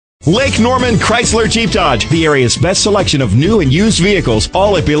Lake Norman Chrysler Jeep Dodge, the area's best selection of new and used vehicles,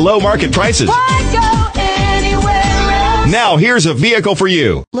 all at below market prices. Why go anywhere else? Now here's a vehicle for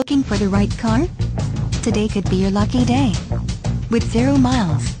you. Looking for the right car? Today could be your lucky day. With 0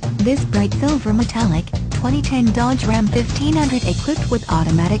 miles, this bright silver metallic 2010 Dodge Ram 1500 equipped with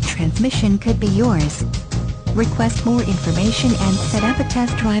automatic transmission could be yours. Request more information and set up a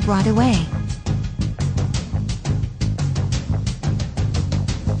test drive right away.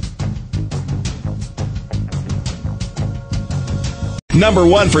 Number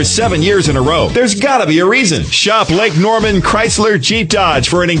 1 for 7 years in a row. There's gotta be a reason. Shop Lake Norman Chrysler Jeep Dodge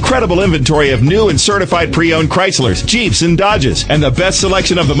for an incredible inventory of new and certified pre-owned Chryslers, Jeeps, and Dodges, and the best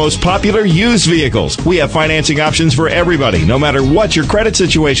selection of the most popular used vehicles. We have financing options for everybody, no matter what your credit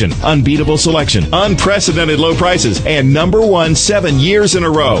situation. Unbeatable selection, unprecedented low prices, and number 1 7 years in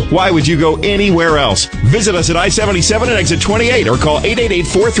a row. Why would you go anywhere else? Visit us at I-77 and exit 28 or call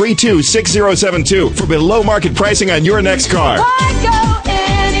 888-432-6072 for below market pricing on your next car. Why go